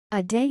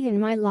A day in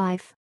my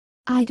life.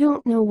 I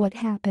don't know what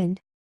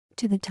happened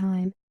to the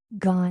time.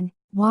 Gone,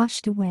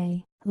 washed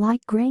away,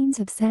 like grains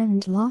of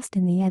sand lost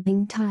in the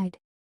ebbing tide.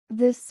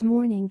 This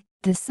morning,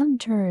 the sun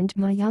turned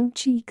my young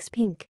cheeks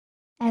pink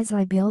as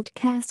I built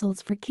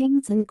castles for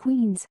kings and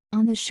queens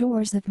on the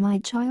shores of my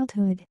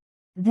childhood.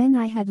 Then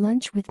I had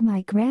lunch with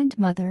my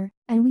grandmother,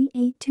 and we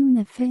ate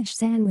tuna fish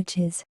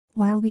sandwiches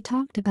while we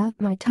talked about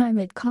my time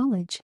at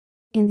college.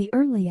 In the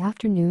early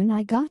afternoon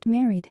I got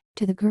married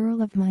to the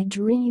girl of my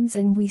dreams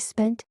and we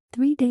spent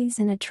 3 days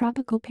in a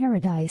tropical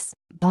paradise,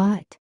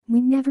 but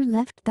we never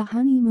left the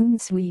honeymoon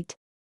suite.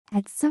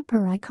 At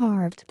supper I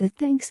carved the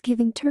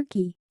Thanksgiving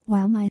turkey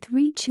while my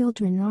 3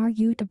 children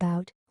argued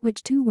about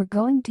which two were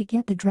going to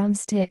get the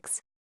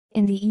drumsticks.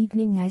 In the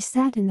evening I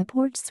sat in the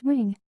porch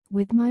swing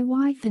with my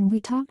wife and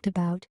we talked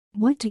about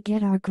what to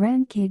get our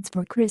grandkids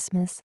for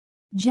Christmas.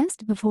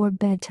 Just before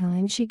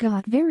bedtime she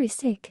got very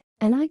sick,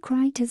 and I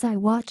cried as I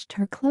watched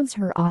her close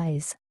her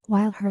eyes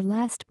while her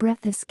last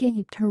breath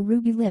escaped her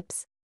ruby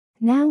lips.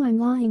 Now I'm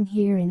lying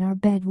here in our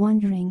bed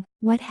wondering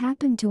what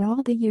happened to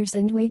all the years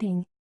and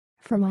waiting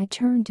for my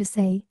turn to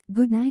say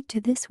goodnight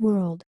to this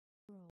world.